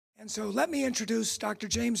And so let me introduce Dr.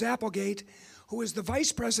 James Applegate, who is the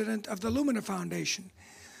Vice President of the Lumina Foundation.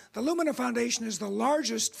 The Lumina Foundation is the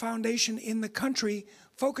largest foundation in the country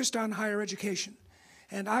focused on higher education.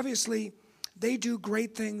 And obviously, they do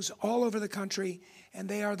great things all over the country, and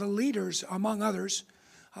they are the leaders, among others,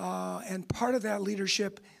 and part of that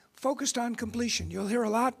leadership focused on completion. You'll hear a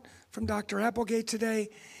lot from Dr. Applegate today.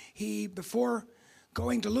 He, before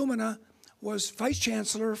going to Lumina, was Vice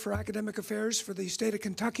Chancellor for Academic Affairs for the state of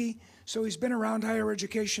Kentucky, so he's been around higher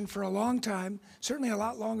education for a long time, certainly a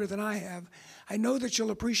lot longer than I have. I know that you'll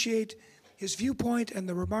appreciate his viewpoint and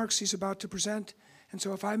the remarks he's about to present, and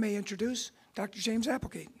so if I may introduce Dr. James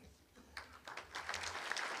Applegate.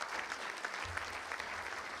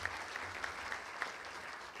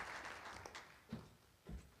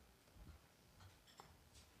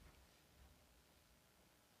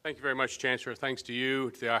 Thank you very much, Chancellor. Thanks to you,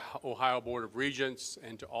 to the Ohio Board of Regents,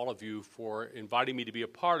 and to all of you for inviting me to be a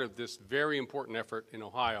part of this very important effort in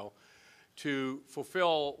Ohio to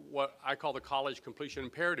fulfill what I call the college completion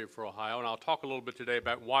imperative for Ohio. And I'll talk a little bit today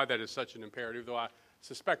about why that is such an imperative, though I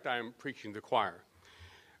suspect I am preaching to the choir.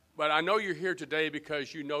 But I know you're here today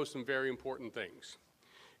because you know some very important things.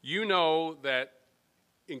 You know that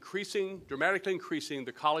dramatically increasing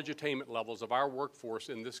the college attainment levels of our workforce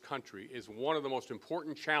in this country is one of the most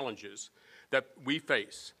important challenges that we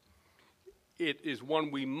face. It is one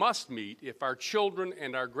we must meet if our children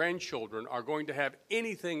and our grandchildren are going to have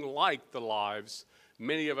anything like the lives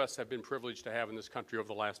many of us have been privileged to have in this country over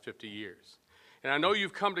the last 50 years. And I know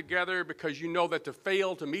you've come together because you know that to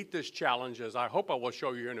fail to meet this challenge, as I hope I will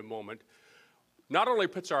show you in a moment, not only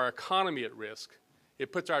puts our economy at risk,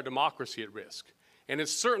 it puts our democracy at risk. And it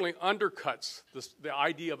certainly undercuts the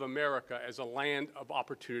idea of America as a land of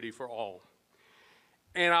opportunity for all.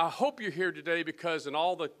 And I hope you're here today because in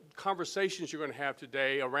all the conversations you're going to have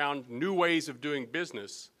today around new ways of doing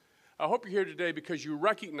business, I hope you're here today because you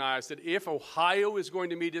recognize that if Ohio is going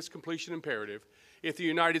to meet its completion imperative, if the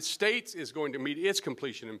United States is going to meet its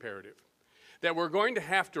completion imperative, that we're going to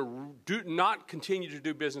have to not continue to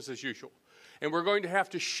do business as usual. And we're going to have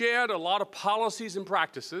to shed a lot of policies and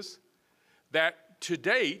practices that to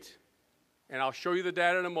date, and I'll show you the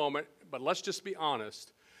data in a moment, but let's just be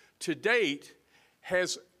honest, to date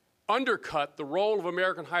has undercut the role of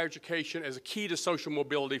American higher education as a key to social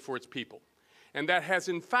mobility for its people. And that has,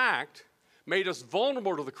 in fact, made us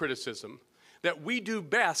vulnerable to the criticism that we do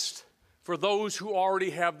best for those who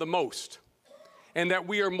already have the most, and that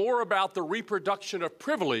we are more about the reproduction of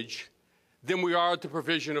privilege than we are the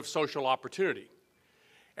provision of social opportunity.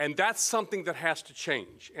 And that's something that has to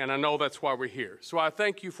change, and I know that's why we're here. So I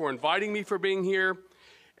thank you for inviting me, for being here.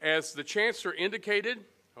 As the Chancellor indicated,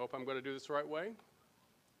 I hope I'm going to do this the right way.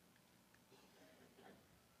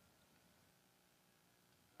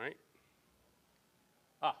 All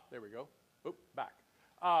right. There we go. Oop, back.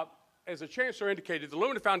 As the Chancellor indicated, the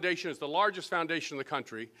Lumina Foundation is the largest foundation in the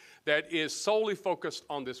country that is solely focused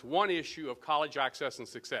on this one issue of college access and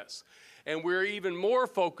success. And we're even more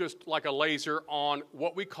focused like a laser on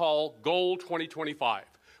what we call Goal 2025.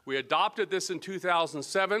 We adopted this in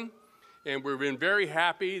 2007, and we've been very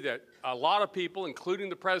happy that a lot of people, including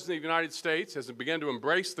the President of the United States, has begun to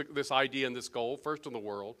embrace this idea and this goal, first in the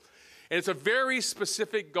world. And it's a very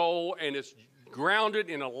specific goal, and it's grounded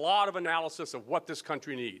in a lot of analysis of what this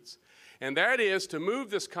country needs. And that is to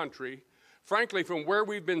move this country, frankly, from where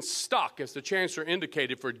we've been stuck, as the Chancellor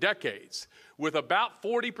indicated, for decades, with about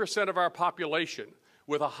 40% of our population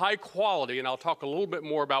with a high quality, and I'll talk a little bit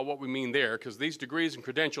more about what we mean there, because these degrees and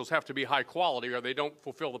credentials have to be high quality or they don't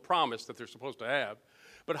fulfill the promise that they're supposed to have,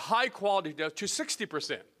 but high quality to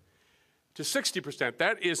 60%. To 60%,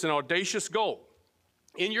 that is an audacious goal.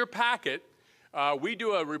 In your packet, we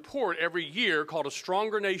do a report every year called A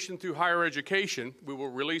Stronger Nation Through Higher Education. We will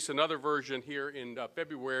release another version here in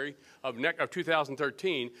February of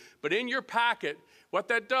 2013. But in your packet, what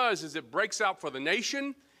that does is it breaks out for the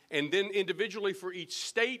nation and then individually for each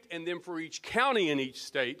state and then for each county in each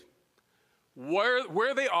state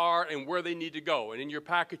where they are and where they need to go. And in your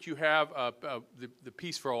packet, you have the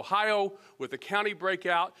piece for Ohio with the county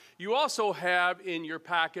breakout. You also have in your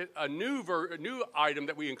packet a new item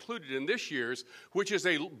that we included in this year's, which is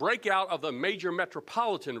a breakout of the major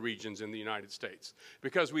metropolitan regions in the United States,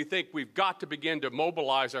 because we think we've got to begin to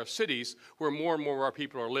mobilize our cities where more and more of our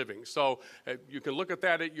people are living. So you can look at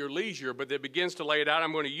that at your leisure, but it begins to lay it out.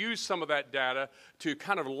 I'm going to use some of that data to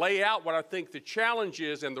kind of lay out what I think the challenge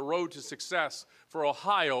is and the road to success for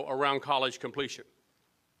Ohio around college completion.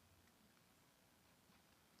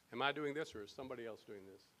 Am I doing this or is somebody else doing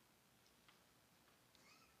this?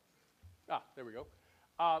 There we go.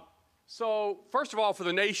 So first of all, for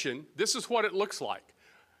the nation, this is what it looks like.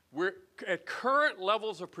 we're at current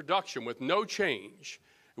levels of production with no change.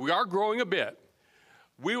 We are growing a bit.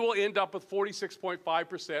 We will end up with 46.5%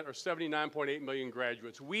 or 79.8 million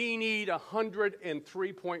graduates. We need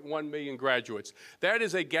 103.1 million graduates. That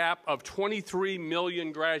is a gap of 23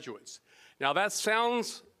 million graduates. Now that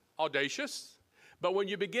sounds audacious, but when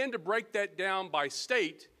you begin to break that down by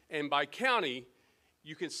state and by county,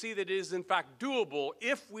 you can see that it is in fact doable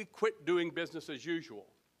if we quit doing business as usual.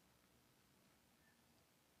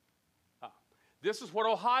 This is what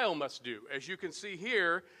Ohio must do. As you can see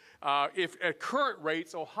here, if at current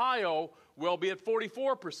rates, Ohio will be at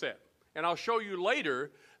 44%. And I'll show you later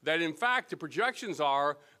that in fact the projections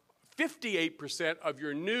are 58% of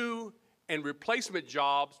your new and replacement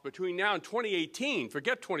jobs between now and 2018,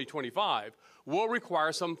 forget 2025, will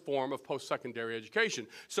require some form of post-secondary education.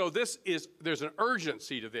 So there's an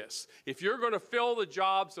urgency to this. If you're going to fill the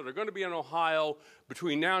jobs that are going to be in Ohio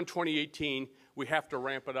between now and 2018, we have to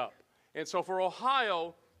ramp it up. And so for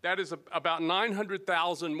Ohio, that is about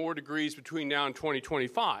 900,000 more degrees between now and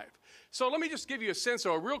 2025. So let me just give you a sense,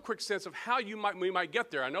 or a real quick sense of how we might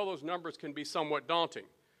get there. I know those numbers can be somewhat daunting.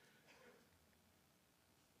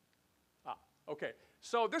 Okay,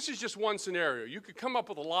 so this is just one scenario. You could come up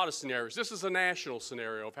with a lot of scenarios. This is a national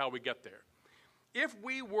scenario of how we get there. If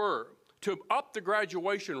we were to up the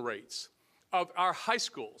graduation rates of our high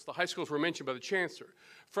schools, the high schools were mentioned by the chancellor,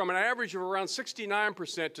 from an average of around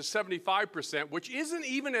 69% to 75%, which isn't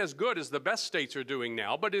even as good as the best states are doing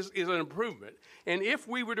now, but is an improvement. And if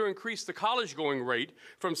we were to increase the college-going rate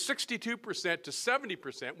from 62% to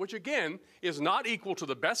 70%, which again is not equal to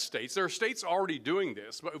the best states, there are states already doing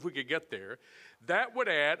this, but if we could get there, that would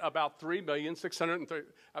add about 3,630,000,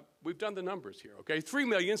 we've done the numbers here, okay?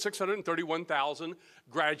 3,631,000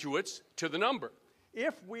 graduates to the number.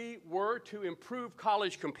 If we were to improve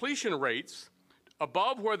college completion rates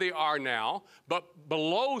above where they are now, but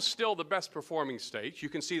below still the best performing states, you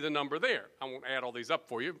can see the number there. I won't add all these up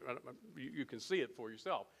for you. You can see it for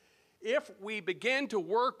yourself. If we begin to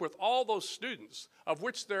work with all those students, of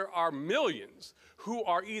which there are millions, who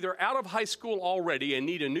are either out of high school already and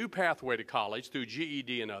need a new pathway to college through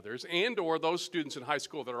GED and others, and or those students in high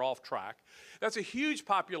school that are off track, that's a huge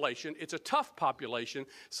population. It's a tough population.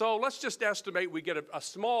 So let's just estimate we get a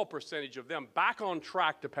small percentage of them back on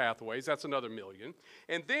track to pathways. That's another million.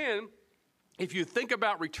 And then if you think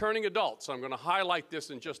about returning adults, I'm going to highlight this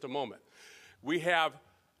in just a moment. We have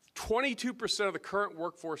 22% of the current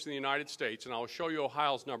workforce in the United States, and I'll show you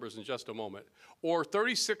Ohio's numbers in just a moment, or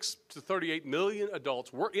 36 to 38 million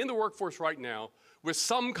adults in the workforce right now with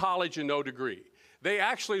some college and no degree. They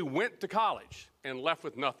actually went to college and left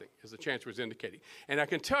with nothing, as the chancellor was indicating. And I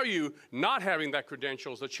can tell you, not having that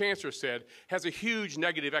credential, as the chancellor said, has a huge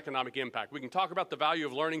negative economic impact. We can talk about the value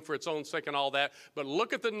of learning for its own sake and all that, but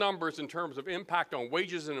look at the numbers in terms of impact on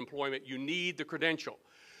wages and employment. You need the credential.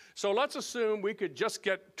 So let's assume we could just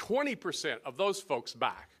get 20% of those folks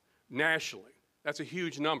back nationally. That's a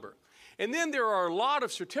huge number. And then there are a lot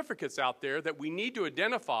of certificates out there that we need to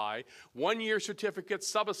identify, one-year certificates,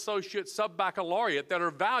 sub-associate, sub-baccalaureate, that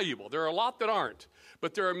are valuable. There are a lot that aren't,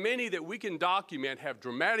 but there are many that we can document have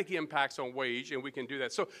dramatic impacts on wage, and we can do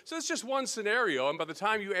that. So it's just one scenario, and by the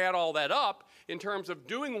time you add all that up in terms of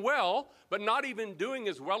doing well, but not even doing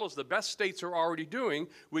as well as the best states are already doing,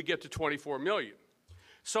 we get to 24 million.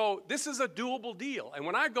 So this is a doable deal. And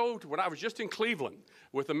when I was just in Cleveland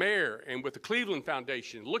with the mayor and with the Cleveland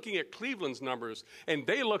Foundation, looking at Cleveland's numbers, and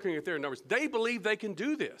they looking at their numbers, they believe they can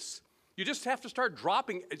do this. You just have to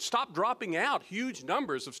stop dropping out huge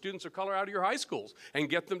numbers of students of color out of your high schools and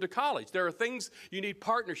get them to college. There are things, you need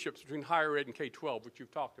partnerships between higher ed and K-12, which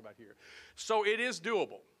you've talked about here. So it is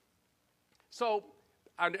doable. So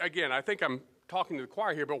again, I think I'm talking to the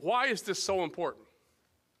choir here, but why is this so important?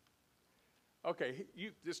 Okay,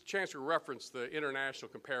 this chancellor referenced the international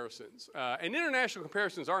comparisons. And international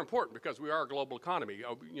comparisons are important because we are a global economy.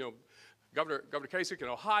 You know, Governor Kasich in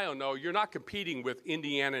Ohio, no, you're not competing with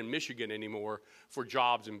Indiana and Michigan anymore for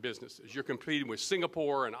jobs and businesses. You're competing with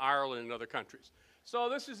Singapore and Ireland and other countries. So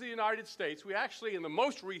this is the United States. We actually, in the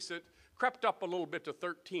most recent, crept up a little bit to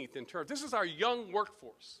 13th in terms. This is our young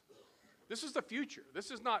workforce. This is the future. This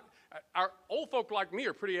is not, our old folk like me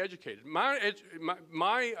are pretty educated. My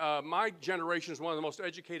generation is one of the most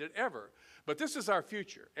educated ever, but this is our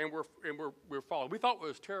future, and we're following. We thought it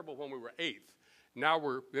was terrible when we were 8th. Now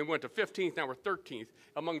we went to 15th, now we're 13th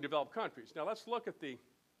among developed countries. Now let's look at here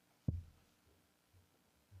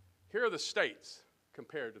are the states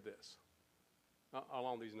compared to this,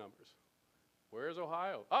 along these numbers. Where's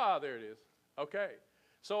Ohio? Ah, there it is. Okay.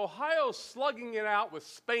 So Ohio's slugging it out with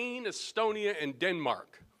Spain, Estonia, and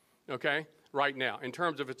Denmark, okay, right now, in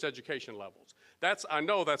terms of its education levels. I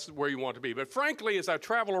know that's where you want to be. But frankly, as I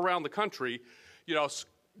travel around the country, you know,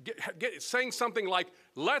 saying something like,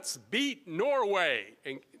 let's beat Norway,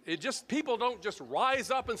 and people don't just rise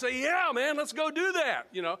up and say, yeah, man, let's go do that.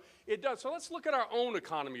 You know, it does. So let's look at our own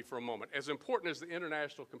economy for a moment, as important as the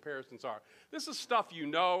international comparisons are. This is stuff you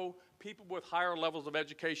know. People with higher levels of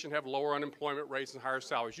education have lower unemployment rates and higher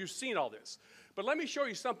salaries. You've seen all this. But let me show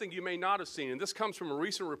you something you may not have seen, and this comes from a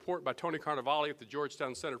recent report by Tony Carnevale at the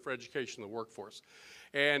Georgetown Center for Education and the Workforce.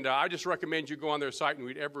 And I just recommend you go on their site and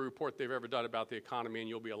read every report they've ever done about the economy, and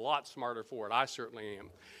you'll be a lot smarter for it. I certainly am.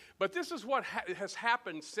 But this is what has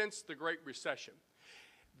happened since the Great Recession.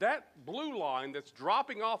 That blue line that's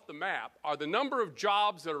dropping off the map are the number of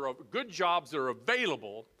jobs that are good jobs that are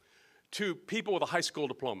available to people with a high school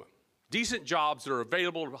diploma. Decent jobs that are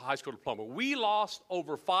available to a high school diploma. We lost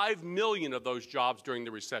over 5 million of those jobs during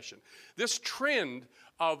the recession. This trend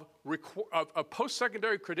of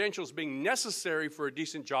post-secondary credentials being necessary for a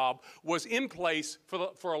decent job was in place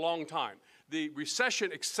for a long time. The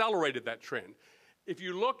recession accelerated that trend. If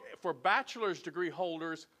you look for bachelor's degree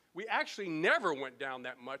holders, we actually never went down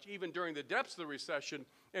that much, even during the depths of the recession,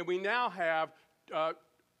 and we now have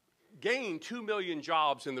gained 2 million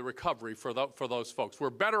jobs in the recovery for those folks. We're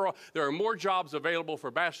better off. There are more jobs available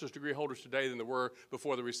for bachelor's degree holders today than there were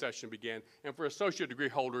before the recession began. And for associate degree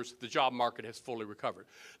holders, the job market has fully recovered.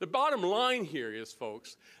 The bottom line here is,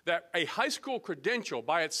 folks, that a high school credential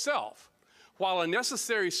by itself, while a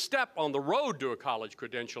necessary step on the road to a college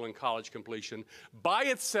credential and college completion, by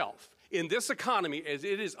itself, in this economy as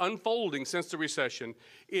it is unfolding since the recession,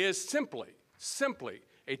 is simply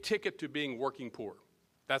a ticket to being working poor.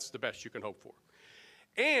 That's the best you can hope for.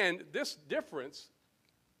 And this difference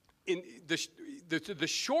in the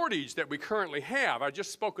shortage that we currently have, I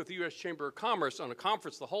just spoke with the U.S. Chamber of Commerce on a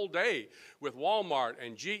conference the whole day with Walmart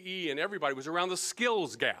and GE and everybody, was around the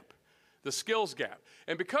skills gap. The skills gap.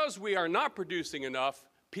 And because we are not producing enough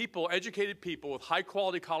people, educated people with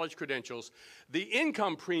high-quality college credentials, the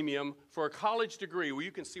income premium for a college degree, well,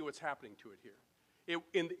 you can see what's happening to it here.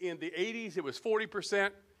 In the 80s, it was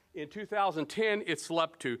 40%. In 2010, it's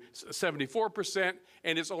leapt to 74%,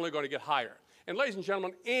 and it's only going to get higher. And ladies and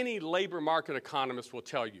gentlemen, any labor market economist will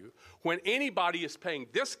tell you, when anybody is paying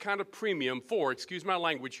this kind of premium for, excuse my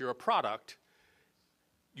language here, a product,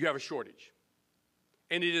 you have a shortage.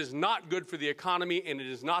 And it is not good for the economy, and it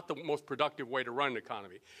is not the most productive way to run an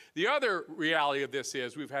economy. The other reality of this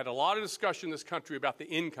is we've had a lot of discussion in this country about the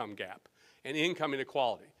income gap and income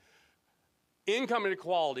inequality. Income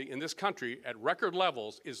inequality in this country at record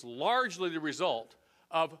levels is largely the result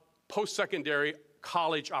of post-secondary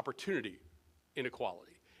college opportunity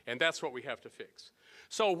inequality, and that's what we have to fix.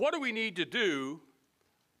 So what do we need to do?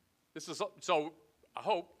 So I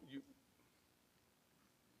hope you,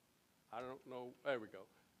 I don't know, there we go.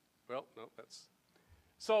 Well, no,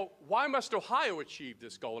 so why must Ohio achieve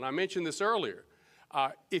this goal? And I mentioned this earlier.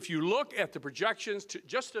 If you look at the projections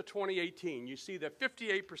just to 2018, you see that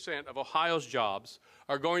 58% of Ohio's jobs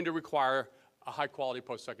are going to require a high-quality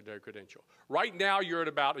post-secondary credential. Right now, you're at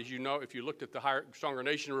about, as you know, if you looked at the Stronger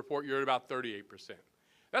Nation report, you're at about 38%.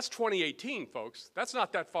 That's 2018, folks. That's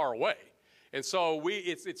not that far away. And so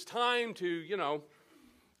it's time to, you know,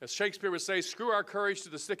 as Shakespeare would say, screw our courage to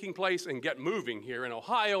the sticking place and get moving here in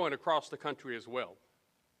Ohio and across the country as well.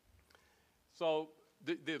 So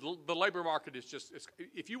the labor market is just,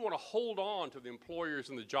 if you want to hold on to the employers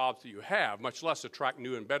and the jobs that you have, much less attract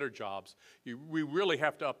new and better jobs, we really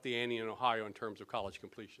have to up the ante in Ohio in terms of college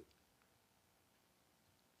completion.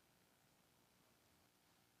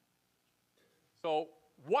 So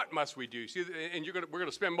what must we do? See, and we're going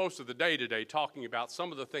to spend most of the day today talking about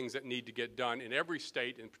some of the things that need to get done in every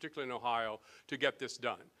state, and particularly in Ohio, to get this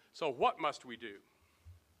done. So what must we do?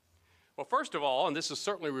 Well, first of all, and this is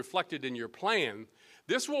certainly reflected in your plan,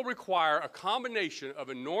 this will require a combination of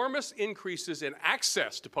enormous increases in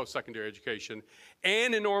access to post-secondary education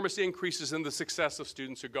and enormous increases in the success of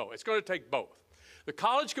students who go. It's going to take both. The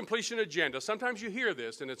college completion agenda, sometimes you hear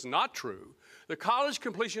this and it's not true, the college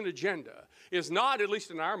completion agenda is not, at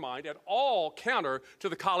least in our mind, at all counter to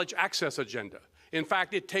the college access agenda. In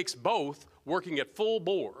fact, it takes both working at full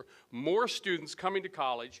bore, more students coming to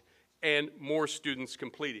college and more students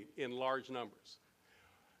completing in large numbers.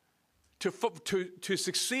 To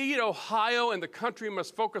succeed, Ohio and the country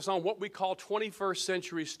must focus on what we call 21st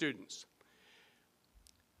century students.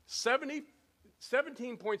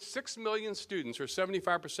 17.6 million students, or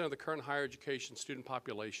 75% of the current higher education student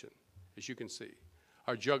population, as you can see,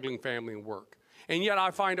 are juggling family and work. And yet I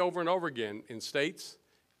find over and over again in states,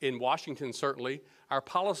 in Washington certainly, our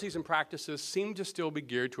policies and practices seem to still be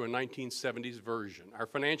geared to a 1970s version. Our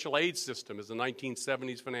financial aid system is a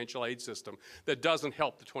 1970s financial aid system that doesn't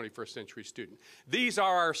help the 21st century student. These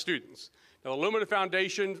are our students. Now, the Lumina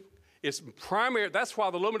Foundation is that's why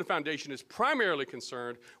the Lumina Foundation is primarily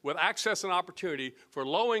concerned with access and opportunity for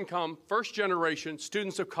low-income, first-generation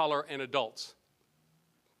students of color and adults,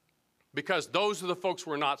 because those are the folks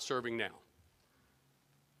we're not serving now.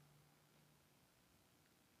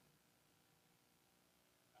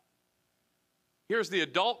 Here's the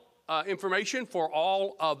adult information for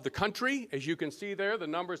all of the country. As you can see there, the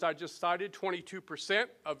numbers I just cited, 22%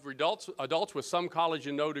 of adults with some college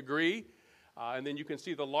and no degree. And then you can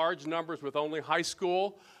see the large numbers with only high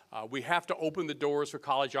school. We have to open the doors for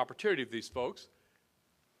college opportunity for these folks.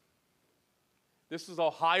 This is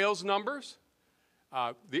Ohio's numbers.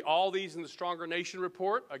 All these in the Stronger Nation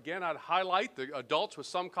report. Again, I'd highlight the adults with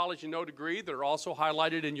some college and no degree that are also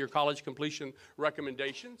highlighted in your college completion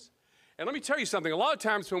recommendations. And let me tell you something. A lot of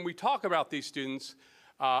times when we talk about these students,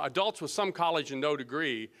 adults with some college and no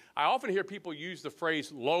degree, I often hear people use the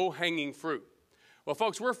phrase low-hanging fruit. Well,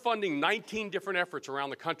 folks, we're funding 19 different efforts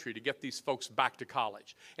around the country to get these folks back to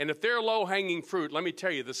college. And if they're low-hanging fruit, let me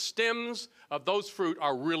tell you, the stems of those fruit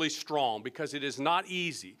are really strong because it is not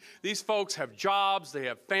easy. These folks have jobs, they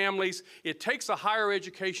have families. It takes a higher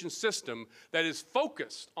education system that is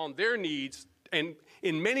focused on their needs, and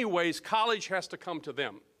in many ways, college has to come to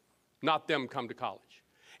them, not them come to college.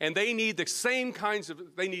 And they need the same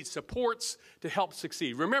they need supports to help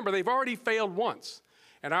succeed. Remember, they've already failed once.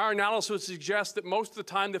 And our analysis suggests that most of the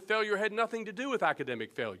time the failure had nothing to do with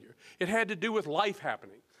academic failure. It had to do with life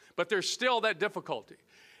happening. But there's still that difficulty.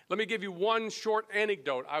 Let me give you one short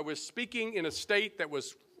anecdote. I was speaking in a state that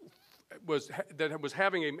was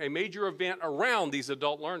having a major event around these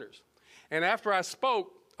adult learners. And after I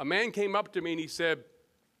spoke, a man came up to me and he said,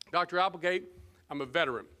 "Dr. Applegate, I'm a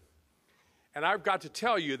veteran. And I've got to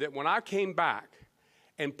tell you that when I came back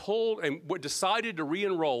and decided to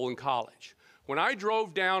re-enroll in college, when I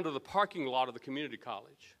drove down to the parking lot of the community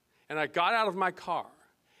college and I got out of my car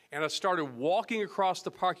and I started walking across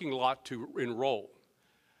the parking lot to enroll,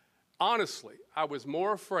 honestly, I was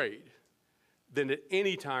more afraid than at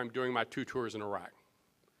any time during my 2 tours in Iraq."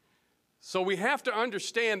 So we have to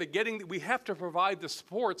understand that we have to provide the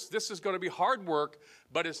supports. This is going to be hard work,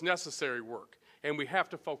 but it's necessary work. And we have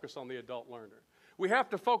to focus on the adult learner. We have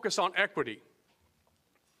to focus on equity.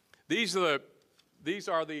 These are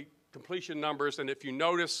the completion numbers, and if you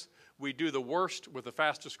notice, we do the worst with the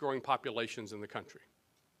fastest growing populations in the country,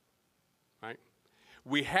 right?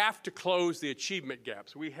 We have to close the achievement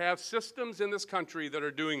gaps. We have systems in this country that are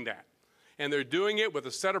doing that, and they're doing it with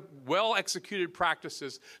a set of well-executed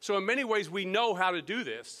practices. So in many ways, we know how to do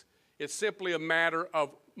this. It's simply a matter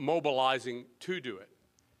of mobilizing to do it.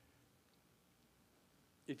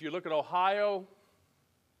 If you look at Ohio,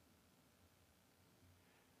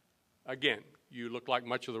 again, you look like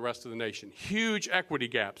much of the rest of the nation. Huge equity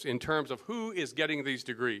gaps in terms of who is getting these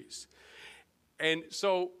degrees. And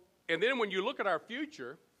then when you look at our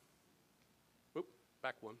future,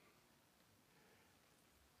 back one.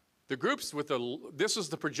 The groups this is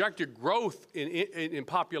the projected growth in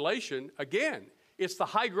population. Again, it's the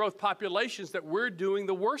high growth populations that we're doing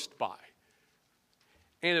the worst by.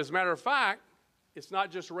 And as a matter of fact, it's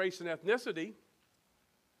not just race and ethnicity.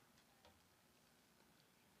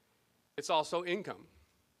 It's also income.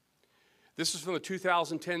 This is from the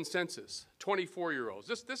 2010 census, 24-year-olds.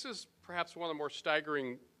 This is perhaps one of the more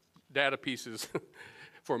staggering data pieces,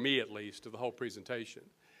 for me at least, of the whole presentation.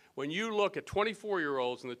 When you look at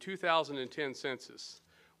 24-year-olds in the 2010 census,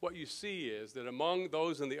 what you see is that among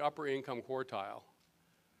those in the upper income quartile,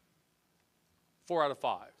 4 out of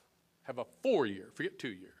 5 have a 4-year, forget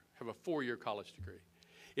 2-year, have a 4-year college degree.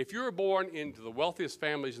 If you're born into the wealthiest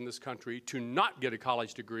families in this country, to not get a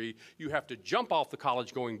college degree, you have to jump off the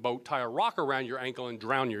college-going boat, tie a rock around your ankle, and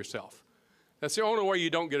drown yourself. That's the only way you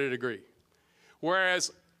don't get a degree.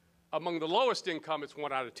 Whereas among the lowest income, it's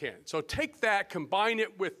 1 out of 10. So take that, combine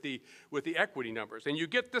it with the equity numbers, and you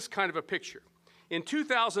get this kind of a picture. In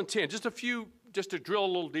 2010, just to drill a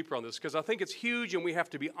little deeper on this, because I think it's huge and we have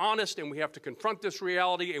to be honest and we have to confront this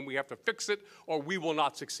reality and we have to fix it or we will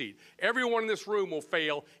not succeed. Everyone in this room will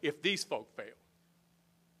fail if these folk fail,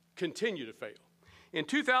 continue to fail. In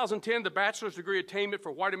 2010, the bachelor's degree attainment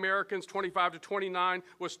for white Americans 25 to 29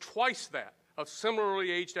 was twice that of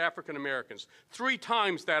similarly aged African Americans, 3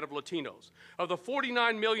 times that of Latinos. Of the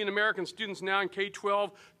 49 million American students now in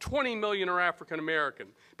K-12, 20 million are African American.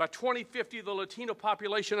 By 2050, the Latino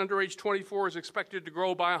population under age 24 is expected to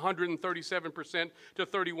grow by 137% to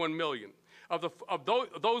 31 million.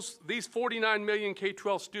 These 49 million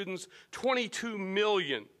K-12 students, 22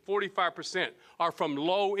 million, 45%, are from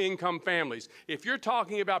low-income families. If you're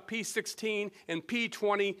talking about P16 and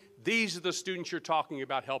P20, these are the students you're talking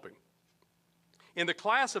about helping. In the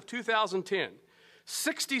class of 2010,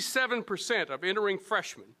 67% of entering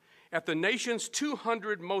freshmen at the nation's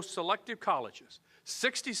 200 most selective colleges,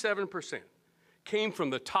 67% came from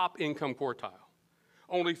the top income quartile.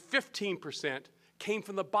 Only 15% came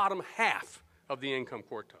from the bottom half of the income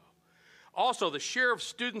quartile. Also, the share of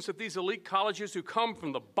students at these elite colleges who come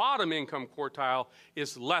from the bottom income quartile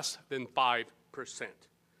is less than 5%.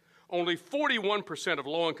 Only 41% of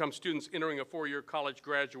low-income students entering a 4-year college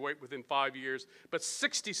graduate within 5 years, but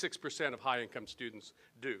 66% of high-income students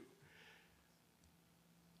do.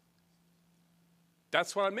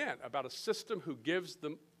 That's what I meant about a system who gives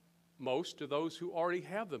the most to those who already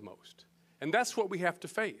have the most. And that's what we have to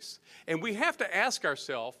face. And we have to ask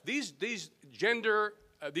ourselves, these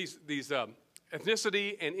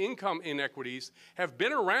ethnicity and income inequities have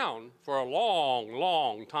been around for a long,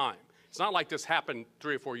 long time. It's not like this happened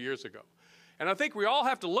 3 or 4 years ago. And I think we all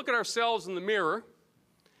have to look at ourselves in the mirror,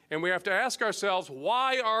 and we have to ask ourselves,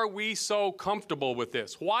 why are we so comfortable with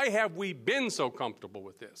this? Why have we been so comfortable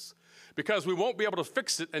with this? Because we won't be able to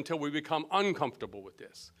fix it until we become uncomfortable with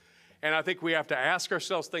this. And I think we have to ask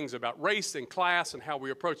ourselves things about race and class and how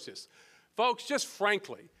we approach this. Folks, just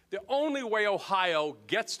frankly, the only way Ohio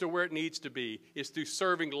gets to where it needs to be is through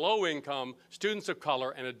serving low-income students of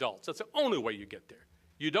color and adults. That's the only way you get there.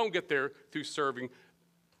 You don't get there through serving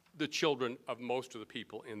the children of most of the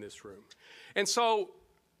people in this room. And so,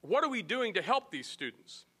 what are we doing to help these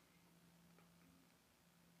students?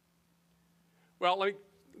 Well,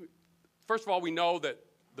 first of all, we know that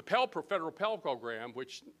the federal Pell Program,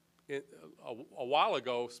 which a while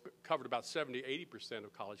ago covered about 70–80%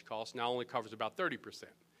 of college costs, now only covers about 30%.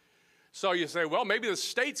 So you say, well, maybe the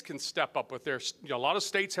states can step up with their, a lot of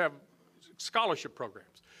states have scholarship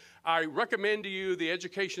programs. I recommend to you the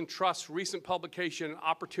Education Trust's recent publication,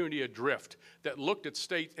 Opportunity Adrift, that looked at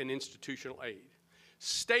state and institutional aid.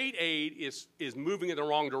 State aid is moving in the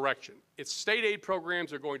wrong direction. Its state aid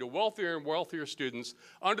programs are going to wealthier and wealthier students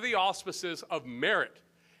under the auspices of merit,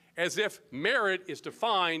 as if merit is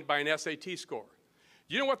defined by an SAT score.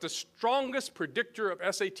 You know what the strongest predictor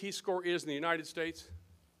of SAT score is in the United States?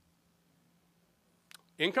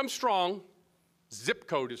 Income strong, zip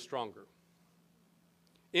code is stronger.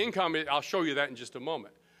 Income, I'll show you that in just a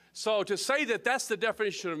moment. So to say that that's the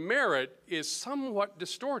definition of merit is somewhat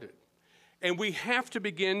distorted. And we have to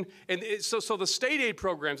begin, and so the state aid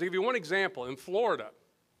programs, I'll give you one example. In Florida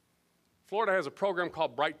has a program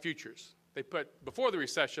called Bright Futures. They put, before the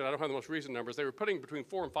recession, I don't have the most recent numbers, they were putting between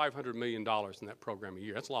 $400 and $500 million in that program a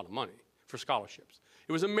year. That's a lot of money for scholarships.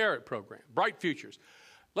 It was a merit program, Bright Futures.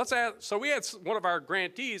 So we had one of our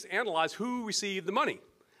grantees analyze who received the money.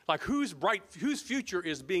 Like whose future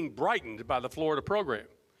is being brightened by the Florida program.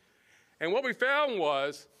 And what we found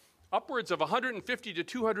was upwards of $150 to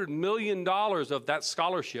 $200 million of that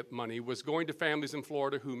scholarship money was going to families in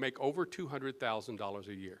Florida who make over $200,000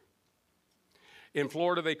 a year. In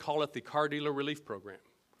Florida, they call it the Car Dealer Relief Program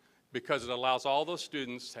because it allows all those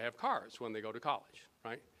students to have cars when they go to college,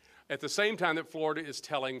 right? At the same time that Florida is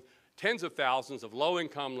telling tens of thousands of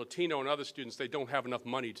low-income Latino and other students they don't have enough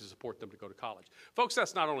money to support them to go to college. Folks,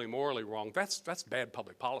 that's not only morally wrong, that's bad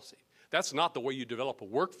public policy. That's not the way you develop a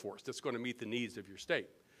workforce that's going to meet the needs of your state.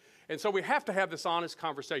 And so we have to have this honest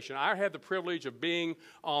conversation. I had the privilege of being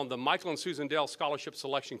on the Michael and Susan Dell Scholarship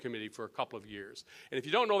Selection Committee for a couple of years. And if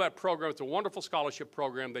you don't know that program, it's a wonderful scholarship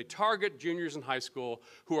program. They target juniors in high school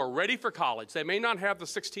who are ready for college. They may not have the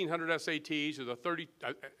 1,600 SATs or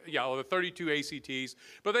the 32 ACTs,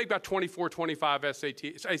 but they've got 24, 25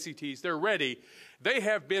 ACTs. They're ready. They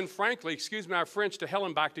have been, frankly, excuse my French, to hell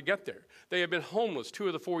and back to get there. They have been homeless 2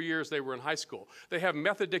 of the 4 years they were in high school. They have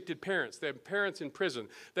meth-addicted parents. They have parents in prison.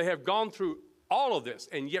 They have gone through all of this,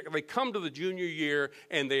 and yet they come to the junior year,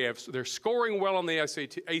 and they're scoring well on the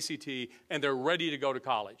ACT, and they're ready to go to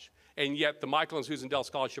college. And yet the Michael and Susan Dell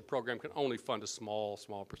Scholarship Program can only fund a small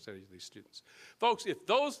percentage of these students. Folks, if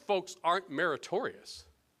those folks aren't meritorious,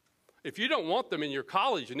 if you don't want them in your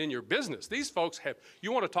college and in your business, these folks have,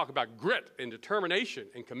 you want to talk about grit and determination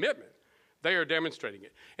and commitment, they are demonstrating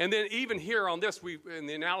it. And then even here on this, in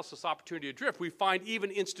the analysis Opportunity to Drift, we find even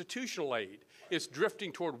institutional aid is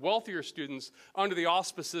drifting toward wealthier students under the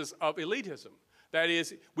auspices of elitism. That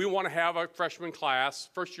is, we want to have a freshman class,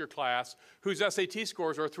 first-year class, whose SAT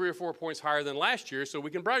scores are 3 or 4 points higher than last year, so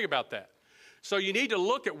we can brag about that. So you need to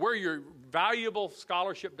look at where your valuable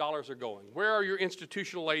scholarship dollars are going. Where are your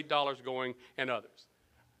institutional aid dollars going and others?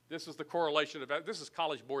 This is the correlation of, this is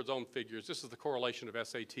College Board's own figures. This is the correlation of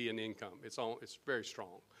SAT and income. It's very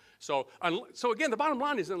strong. So again, the bottom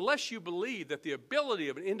line is, unless you believe that the ability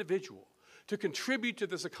of an individual to contribute to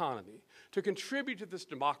this economy, to contribute to this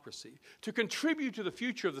democracy, to contribute to the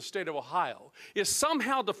future of the state of Ohio is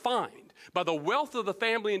somehow defined by the wealth of the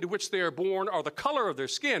family into which they are born or the color of their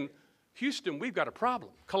skin, Houston, we've got a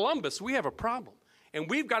problem. Columbus, we have a problem. And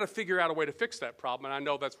we've got to figure out a way to fix that problem, and I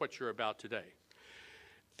know that's what you're about today.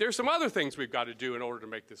 There's some other things we've got to do in order to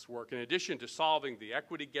make this work. In addition to solving the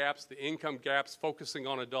equity gaps, the income gaps, focusing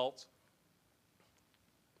on adults,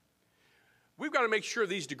 we've got to make sure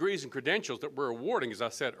these degrees and credentials that we're awarding, as I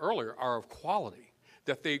said earlier, are of quality,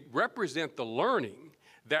 that they represent the learning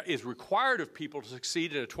that is required of people to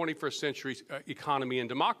succeed in a 21st century economy and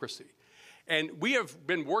democracy. And we have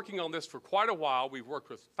been working on this for quite a while. We've worked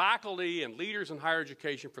with faculty and leaders in higher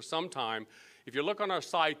education for some time. If you look on our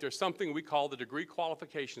site, there's something we call the Degree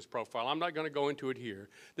Qualifications Profile. I'm not going to go into it here.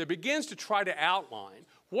 That begins to try to outline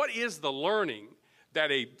what is the learning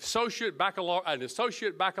that an associate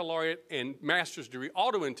baccalaureate and master's degree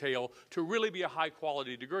ought to entail to really be a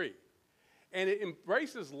high-quality degree. And it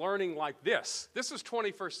embraces learning like this. This is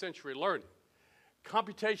 21st century learning.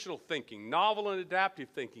 Computational thinking, novel and adaptive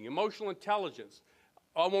thinking, emotional intelligence.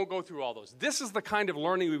 I won't go through all those. This is the kind of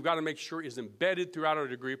learning we've got to make sure is embedded throughout our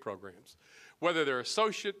degree programs, whether they're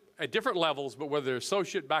associate at different levels, but whether they're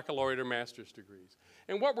associate, baccalaureate, or master's degrees.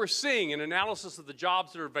 And what we're seeing in analysis of the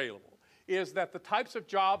jobs that are available is that the types of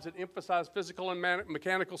jobs that emphasize physical and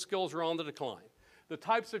mechanical skills are on the decline. The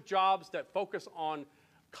types of jobs that focus on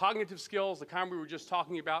cognitive skills, the kind we were just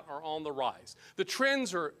talking about, are on the rise. The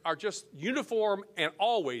trends are just uniform and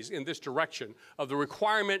always in this direction of the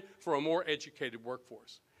requirement for a more educated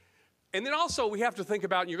workforce. And then also we have to think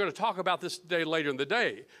about, and you're going to talk about this today later in the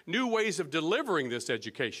day, new ways of delivering this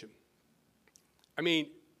education. I mean,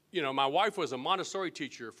 you know, my wife was a Montessori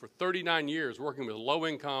teacher for 39 years working with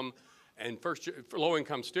low-income and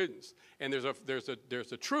low-income students. And there's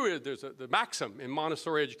the maxim in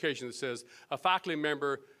Montessori education that says a faculty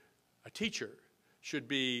member, a teacher, should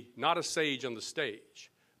be not a sage on the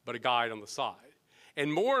stage, but a guide on the side.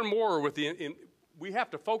 And more we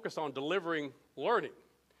have to focus on delivering learning.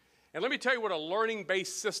 And let me tell you what a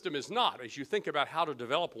learning-based system is not, as you think about how to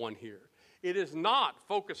develop one here. It is not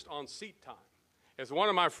focused on seat time. As one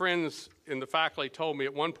of my friends in the faculty told me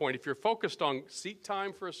at one point, if you're focused on seat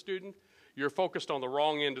time for a student, you're focused on the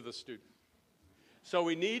wrong end of the student. So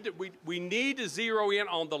we need to zero in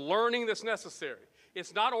on the learning that's necessary.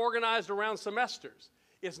 It's not organized around semesters.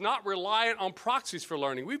 It's not reliant on proxies for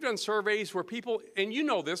learning. We've done surveys where people, and you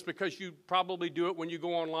know this because you probably do it when you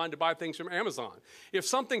go online to buy things from Amazon. If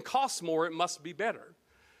something costs more, it must be better.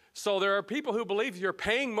 So there are people who believe if you're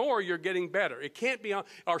paying more, you're getting better. It can't be on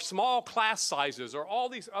our small class sizes or all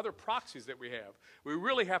these other proxies that we have. We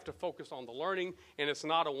really have to focus on the learning, and it's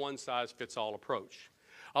not a one-size-fits-all approach.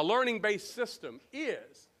 A learning-based system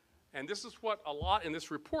is, and this is what a lot in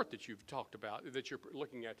this report that you've talked about, that you're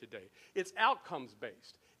looking at today, it's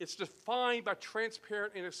outcomes-based. It's defined by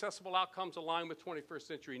transparent and accessible outcomes aligned with 21st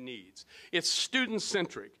century needs. It's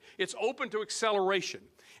student-centric. It's open to acceleration.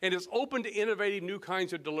 And it's open to innovative new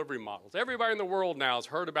kinds of delivery models. Everybody in the world now has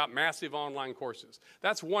heard about massive online courses.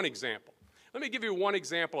 That's one example. Let me give you one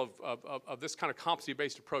example of this kind of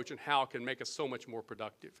competency-based approach and how it can make us so much more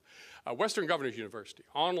productive. Western Governors University,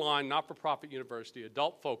 online, not-for-profit university,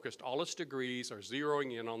 adult-focused, all its degrees are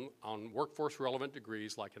zeroing in on workforce-relevant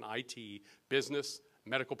degrees like in IT, business,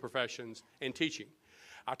 medical professions, and teaching.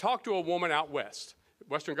 I talked to a woman out west.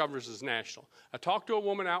 Western Governors is national. I talked to a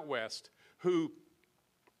woman out west who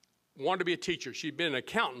wanted to be a teacher. She'd been an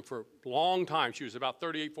accountant for a long time. She was about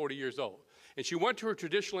 38, 40 years old. And she went to her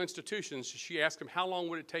traditional institutions. She asked them how long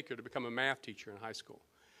would it take her to become a math teacher in high school.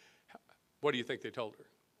 What do you think they told her?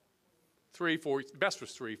 3, 4, the best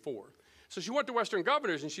was 3, 4. So she went to Western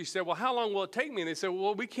Governors and she said, well, how long will it take me? And they said,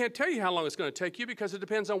 well, we can't tell you how long it's going to take you because it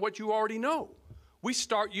depends on what you already know. We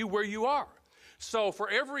start you where you are. So for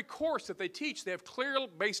every course that they teach, they have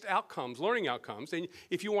clear-based outcomes, learning outcomes. And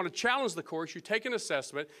if you want to challenge the course, you take an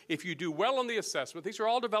assessment. If you do well on the assessment, these are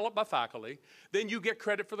all developed by faculty, then you get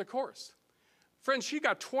credit for the course. Friends, she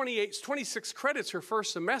got 26 credits her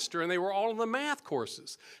first semester, and they were all in the math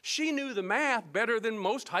courses. She knew the math better than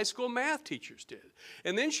most high school math teachers did.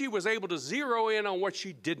 And then she was able to zero in on what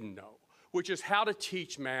she didn't know, which is how to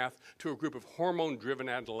teach math to a group of hormone-driven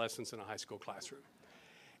adolescents in a high school classroom.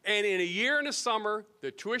 And in a year and a summer, the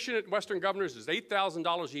tuition at Western Governors is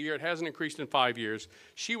 $8,000 a year. It hasn't increased in 5 years.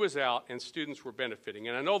 She was out, and students were benefiting.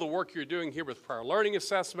 And I know the work you're doing here with prior learning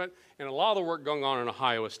assessment and a lot of the work going on in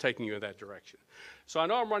Ohio is taking you in that direction. So I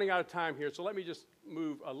know I'm running out of time here, so let me just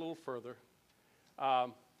move a little further.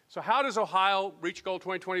 So how does Ohio reach Goal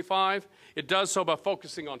 2025? It does so by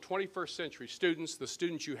focusing on 21st century students, the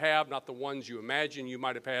students you have, not the ones you imagine you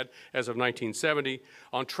might have had as of 1970,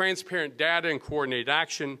 on transparent data and coordinated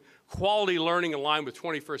action, quality learning in line with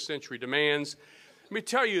 21st century demands. Let me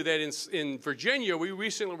tell you that in Virginia, we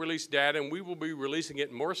recently released data, and we will be releasing it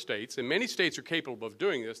in more states, and many states are capable of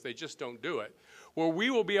doing this, they just don't do it, where we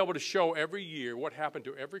will be able to show every year what happened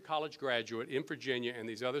to every college graduate in Virginia and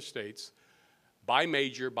these other states by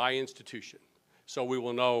major, by institution. So we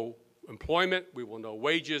will know employment, we will know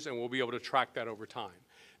wages, and we'll be able to track that over time.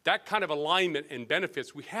 That kind of alignment and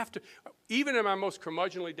benefits, we have to, even in my most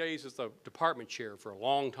curmudgeonly days as the department chair for a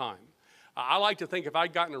long time, I like to think if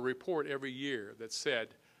I'd gotten a report every year that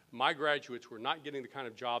said my graduates were not getting the kind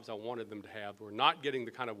of jobs I wanted them to have, were not getting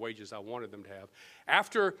the kind of wages I wanted them to have,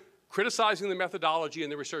 after criticizing the methodology and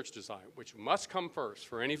the research design, which must come first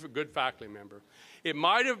for any good faculty member, it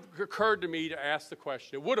might have occurred to me to ask the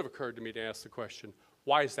question, it would have occurred to me to ask the question,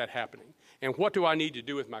 why is that happening? And what do I need to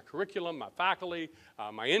do with my curriculum, my faculty,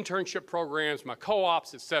 my internship programs, my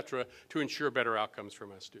co-ops, et cetera, to ensure better outcomes for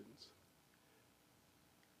my students?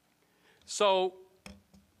 So,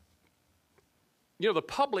 you know, the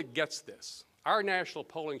public gets this. Our national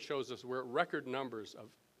polling shows us we're at record numbers of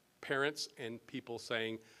parents and people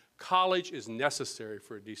saying, college is necessary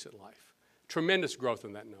for a decent life. Tremendous growth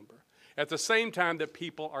in that number. At the same time that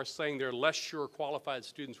people are saying they're less sure qualified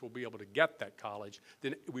students will be able to get that college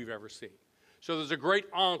than we've ever seen. So there's a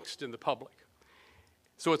great angst in the public.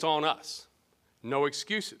 So it's on us. No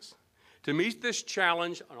excuses. To meet this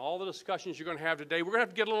challenge and all the discussions you're going to have today, we're going to have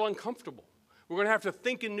to get a little uncomfortable. We're going to have to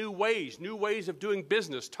think in new ways of doing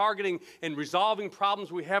business, targeting and resolving problems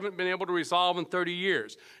we haven't been able to resolve in 30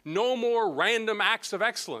 years. No more random acts of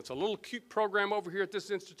excellence. A little cute program over here at this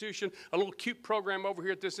institution, a little cute program over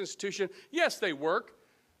here at this institution. Yes, they work,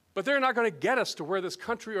 but they're not going to get us to where this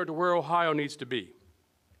country or to where Ohio needs to be.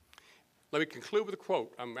 Let me conclude with a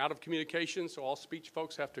quote. I'm out of communication, so all speech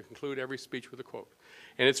folks have to conclude every speech with a quote.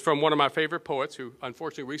 And it's from one of my favorite poets who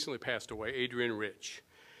unfortunately recently passed away, Adrienne Rich.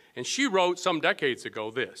 And she wrote some decades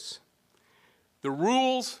ago this: the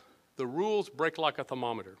rules break like a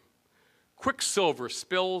thermometer. Quicksilver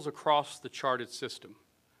spills across the charted system.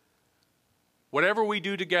 Whatever we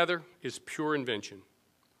do together is pure invention.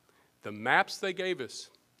 The maps they gave us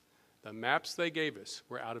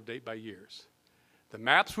were out of date by years. The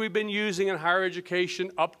maps we've been using in higher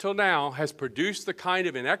education up till now has produced the kind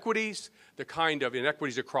of inequities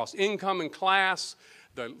across income and class,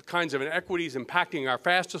 the kinds of inequities impacting our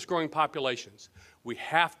fastest growing populations. We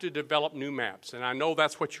have to develop new maps, and I know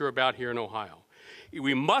that's what you're about here in Ohio.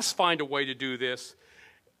 We must find a way to do this,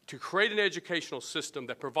 to create an educational system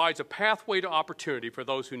that provides a pathway to opportunity for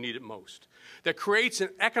those who need it most, that creates an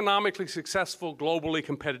economically successful, globally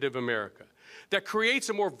competitive America, that creates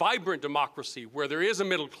a more vibrant democracy where there is a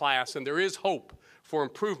middle class and there is hope for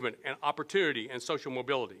improvement and opportunity and social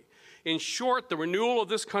mobility. In short, the renewal of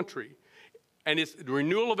this country and the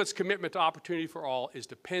renewal of its commitment to opportunity for all is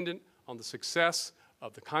dependent on the success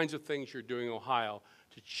of the kinds of things you're doing in Ohio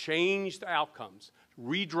to change the outcomes,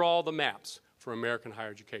 redraw the maps for American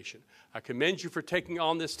higher education. I commend you for taking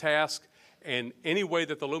on this task, and any way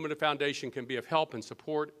that the Lumina Foundation can be of help and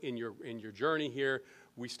support in your journey here,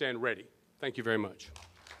 we stand ready. Thank you very much.